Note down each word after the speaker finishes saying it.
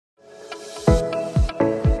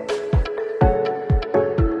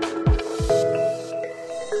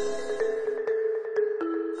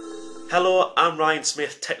Hello, I'm Ryan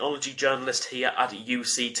Smith, technology journalist here at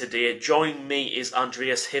UC Today. Joining me is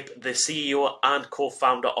Andreas Hipp, the CEO and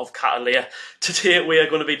co-founder of Catalea. Today we are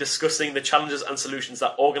going to be discussing the challenges and solutions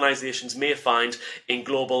that organisations may find in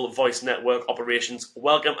global voice network operations.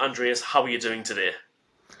 Welcome, Andreas. How are you doing today?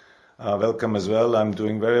 Welcome as well. I'm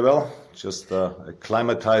doing very well. Just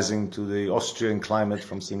acclimatizing to the Austrian climate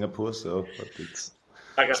from Singapore.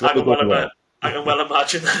 I can well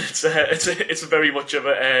imagine that it's very much of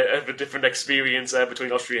a different experience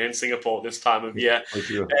between Austria and Singapore this time of year.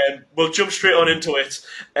 We'll jump straight on into it.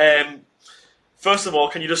 First of all,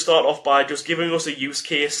 can you just start off by just giving us a use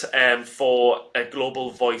case for a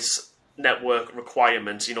global voice network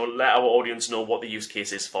requirement? Let our audience know what the use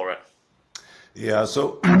case is for it. Yeah,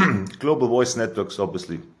 so global voice networks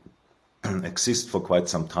obviously exist for quite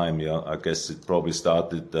some time. Yeah, I guess it probably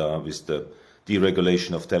started with the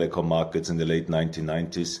deregulation of telecom markets in the late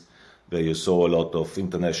 1990s, where you saw a lot of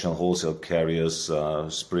international wholesale carriers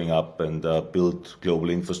spring up and build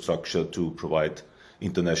global infrastructure to provide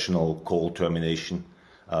international call termination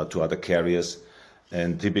to other carriers.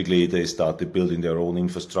 And typically they started building their own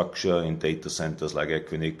infrastructure in data centers like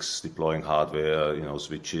Equinix, deploying hardware,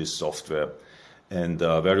 switches, software, and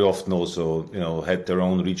very often also, had their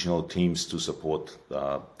own regional teams to support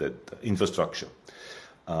that infrastructure.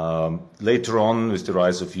 Later on, with the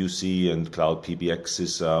rise of UC and cloud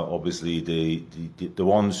PBXs, obviously the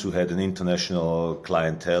ones who had an international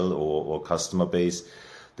clientele or customer base,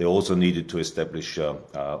 they also needed to establish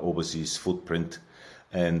overseas footprint.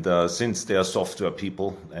 And since they are software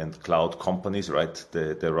people and cloud companies, right,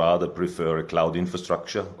 they rather prefer a cloud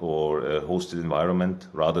infrastructure or a hosted environment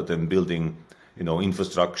rather than building,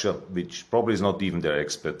 infrastructure, which probably is not even their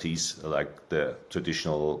expertise, like the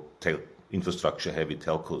traditional infrastructure-heavy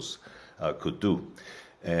telcos could do,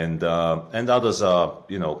 and others are,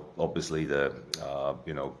 obviously the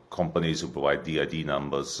companies who provide DID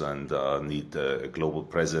numbers and need a global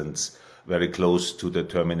presence, very close to the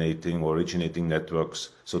terminating or originating networks,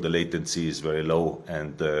 so the latency is very low,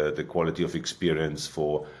 and the quality of experience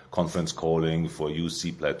for conference calling for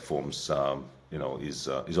UC platforms, is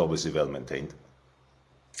obviously well maintained.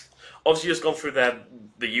 Obviously, you've just gone through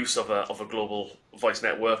the use of a global voice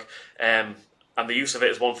network, and the use of it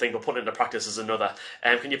is one thing, but putting it into practice is another.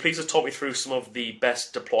 Can you please just talk me through some of the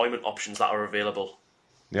best deployment options that are available?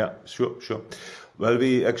 Yeah, sure. Well,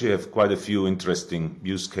 we actually have quite a few interesting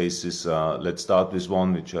use cases. Let's start with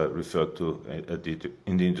one which I referred to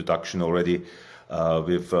in the introduction already.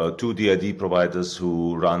 We have two DID providers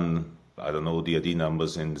who run, DID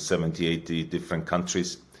numbers in 70, 80 different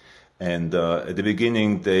countries. And at the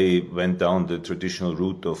beginning, they went down the traditional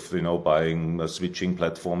route of, buying switching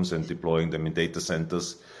platforms and deploying them in data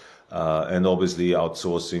centers, and obviously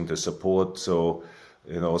outsourcing the support. So,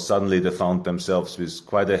 suddenly they found themselves with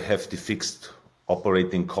quite a hefty fixed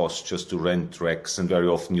operating cost just to rent racks. And very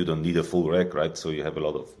often you don't need a full rack, right? So you have a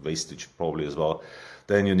lot of wastage probably as well.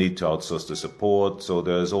 Then you need to outsource the support. So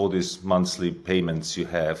there's all these monthly payments you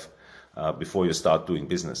have before you start doing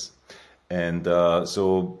business. And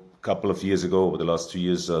so couple of years ago, over the last 2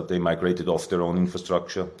 years, they migrated off their own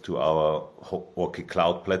infrastructure to our Orchid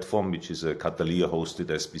Cloud platform, which is a Catalea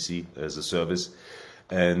hosted SBC as a service,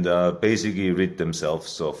 and basically rid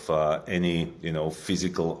themselves of any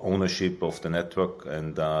physical ownership of the network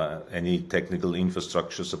and any technical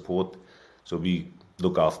infrastructure support. So we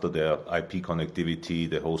look after their IP connectivity,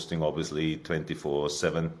 the hosting obviously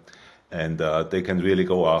 24/7, and they can really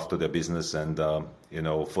go after their business. And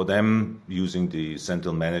for them, using the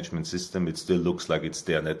central management system, it still looks like it's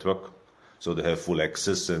their network. So they have full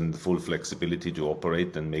access and full flexibility to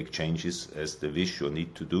operate and make changes as they wish or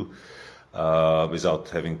need to do, without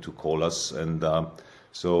having to call us. And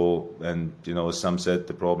as some said,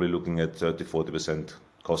 they're probably looking at 30-40%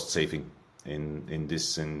 cost saving in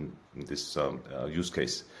this use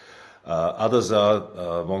case. Others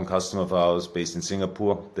are one customer of ours based in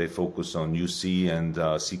Singapore. They focus on UC and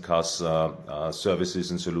CCaaS services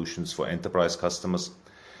and solutions for enterprise customers.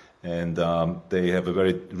 And they have a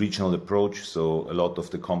very regional approach. So a lot of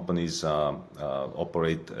the companies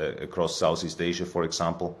operate across Southeast Asia, for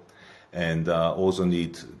example, and also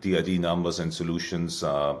need DID numbers and solutions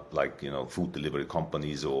like food delivery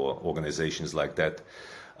companies or organizations like that,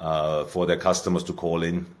 for their customers to call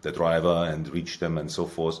in the driver and reach them and so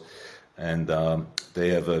forth. And they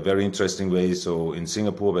have a very interesting way. So in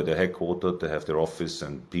Singapore, where they're headquartered, they have their office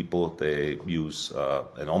and people, they use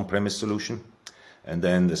an on-premise solution. And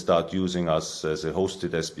then they start using us as a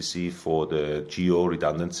hosted SBC for the geo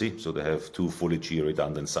redundancy. So they have 2 fully geo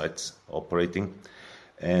redundant sites operating.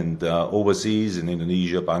 And overseas in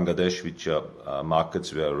Indonesia, Bangladesh, which are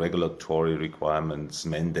markets where regulatory requirements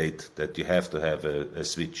mandate that you have to have a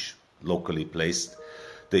switch locally placed,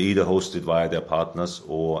 they either host it via their partners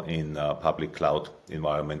or in public cloud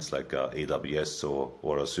environments like AWS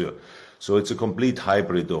or Azure. So it's a complete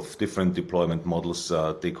hybrid of different deployment models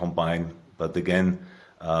they combine. But again,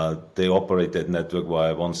 they operate that network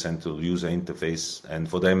via one central user interface. And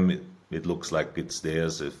for them, it looks like it's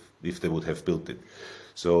theirs if they would have built it.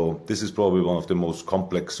 So this is probably one of the most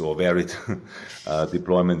complex or varied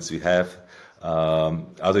deployments we have.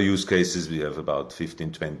 Other use cases, we have about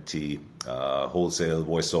 15, 20 wholesale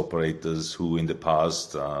voice operators who in the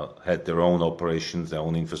past had their own operations, their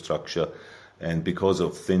own infrastructure, and because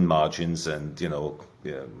of thin margins and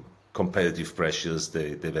competitive pressures,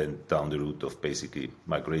 they went down the route of basically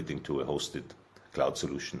migrating to a hosted cloud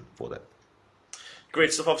solution for that.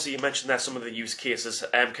 Great stuff. Obviously, you mentioned there some of the use cases.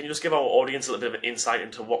 Can you just give our audience a little bit of an insight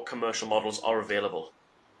into what commercial models are available?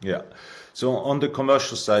 Yeah. So on the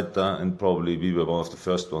commercial side, and probably we were one of the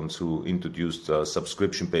first ones who introduced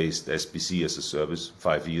subscription-based SBC as a service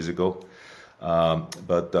 5 years ago.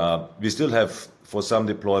 But we still have, for some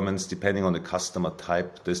deployments, depending on the customer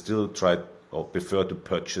type, they still try or prefer to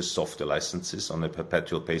purchase software licenses on a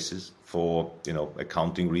perpetual basis for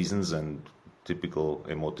accounting reasons and typical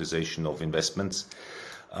amortization of investments.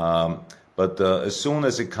 But as soon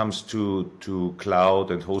as it comes to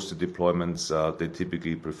cloud and hosted deployments, they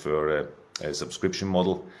typically prefer a subscription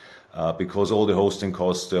model because all the hosting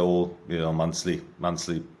costs are all monthly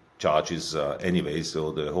charges anyway.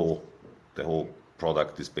 So the whole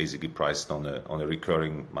product is basically priced on a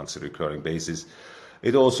monthly recurring basis.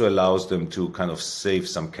 It also allows them to kind of save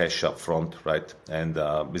some cash up front, right? And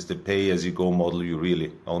with the pay-as-you-go model, you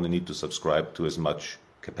really only need to subscribe to as much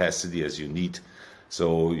capacity as you need.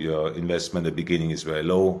 So your investment at the beginning is very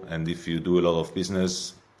low. And if you do a lot of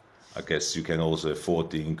business, I guess you can also afford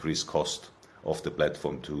the increased cost of the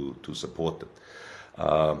platform to support it.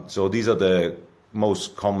 So these are the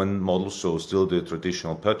most common models. So still the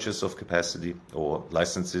traditional purchase of capacity or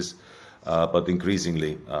licenses, but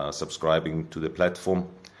increasingly subscribing to the platform.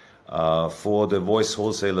 For the voice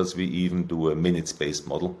wholesalers, we even do a minutes-based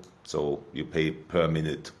model. So you pay per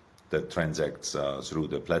minute that transacts through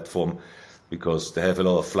the platform because they have a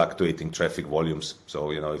lot of fluctuating traffic volumes.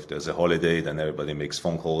 So, if there's a holiday, then everybody makes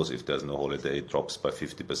phone calls. If there's no holiday, it drops by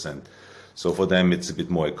 50%. So for them, it's a bit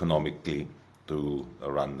more economically to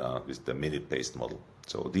run with the minute-based model.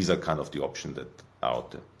 So these are kind of the options that are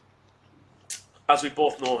out there. As we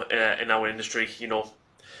both know in our industry,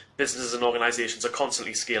 businesses and organizations are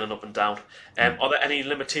constantly scaling up and down. Are there any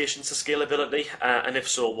limitations to scalability? And if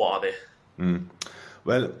so, what are they?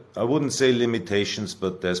 Well, I wouldn't say limitations,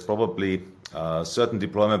 but there's probably certain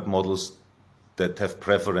deployment models that have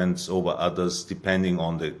preference over others depending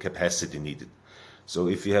on the capacity needed. So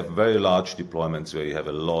if you have very large deployments where you have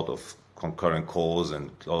a lot of concurrent calls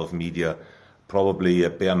and a lot of media, probably a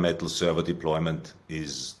bare metal server deployment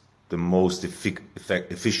is the most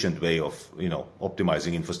efficient way of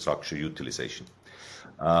optimizing infrastructure utilization.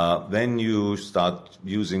 Then you start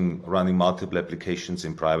running multiple applications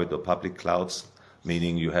in private or public clouds,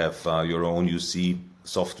 meaning you have your own UC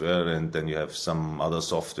software and then you have some other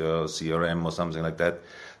software, CRM or something like that.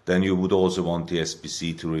 Then you would also want the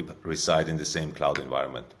SBC to reside in the same cloud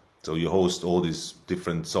environment. So you host all these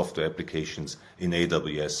different software applications in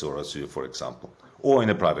AWS or Azure, for example, or in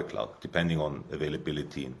a private cloud, depending on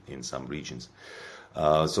availability in some regions.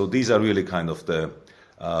 So these are really kind of the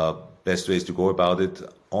best ways to go about it.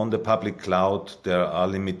 On the public cloud, there are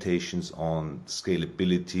limitations on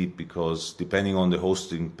scalability because depending on the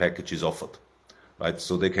hosting packages offered, right?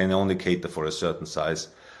 So they can only cater for a certain size.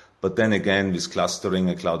 But then again, with clustering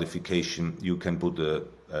and cloudification, you can put a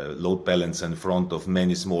load balancer in front of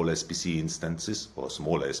many small SBC instances or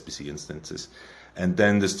smaller SBC instances. And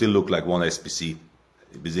then they still look like one SBC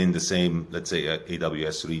within the same, let's say,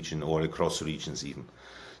 AWS region or across regions even.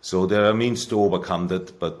 So there are means to overcome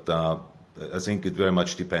that, but I think it very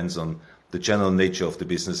much depends on the general nature of the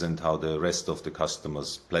business and how the rest of the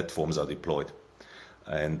customers' platforms are deployed.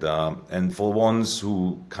 And for ones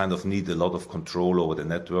who kind of need a lot of control over the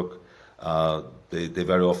network, they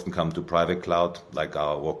very often come to private cloud, like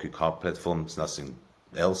our Walk Your Car platform. It's nothing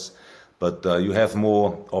else. But you have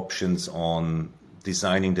more options on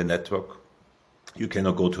designing the network. You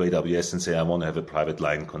cannot go to AWS and say, I want to have a private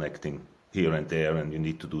line connecting here and there, and you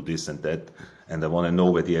need to do this and that, and I want to know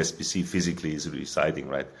where the SBC physically is residing,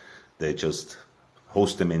 right? They just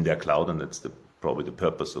host them in their cloud, and that's probably the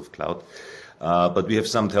purpose of cloud. But we have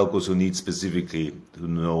some telcos who need specifically to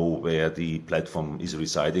know where the platform is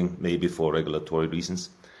residing, maybe for regulatory reasons.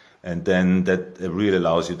 And then that really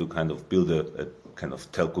allows you to kind of build a kind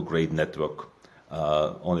of telco-grade network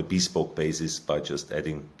on a bespoke basis by just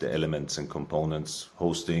adding the elements and components,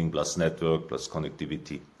 hosting plus network plus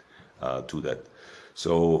connectivity to that.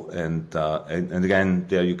 So and again,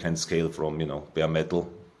 there you can scale from bare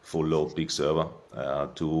metal, full load, big server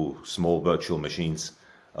to small virtual machines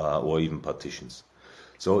or even partitions.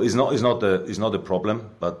 So it's not a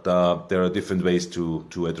problem, but there are different ways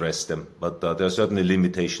to address them. But there are certainly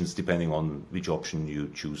limitations depending on which option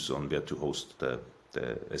you choose on where to host the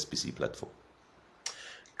SBC platform.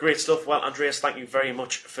 Great stuff. Well, Andreas, thank you very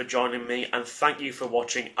much for joining me, and thank you for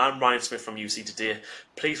watching. I'm Ryan Smith from UC Today.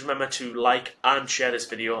 Please remember to like and share this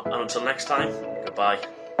video, and until next time, goodbye.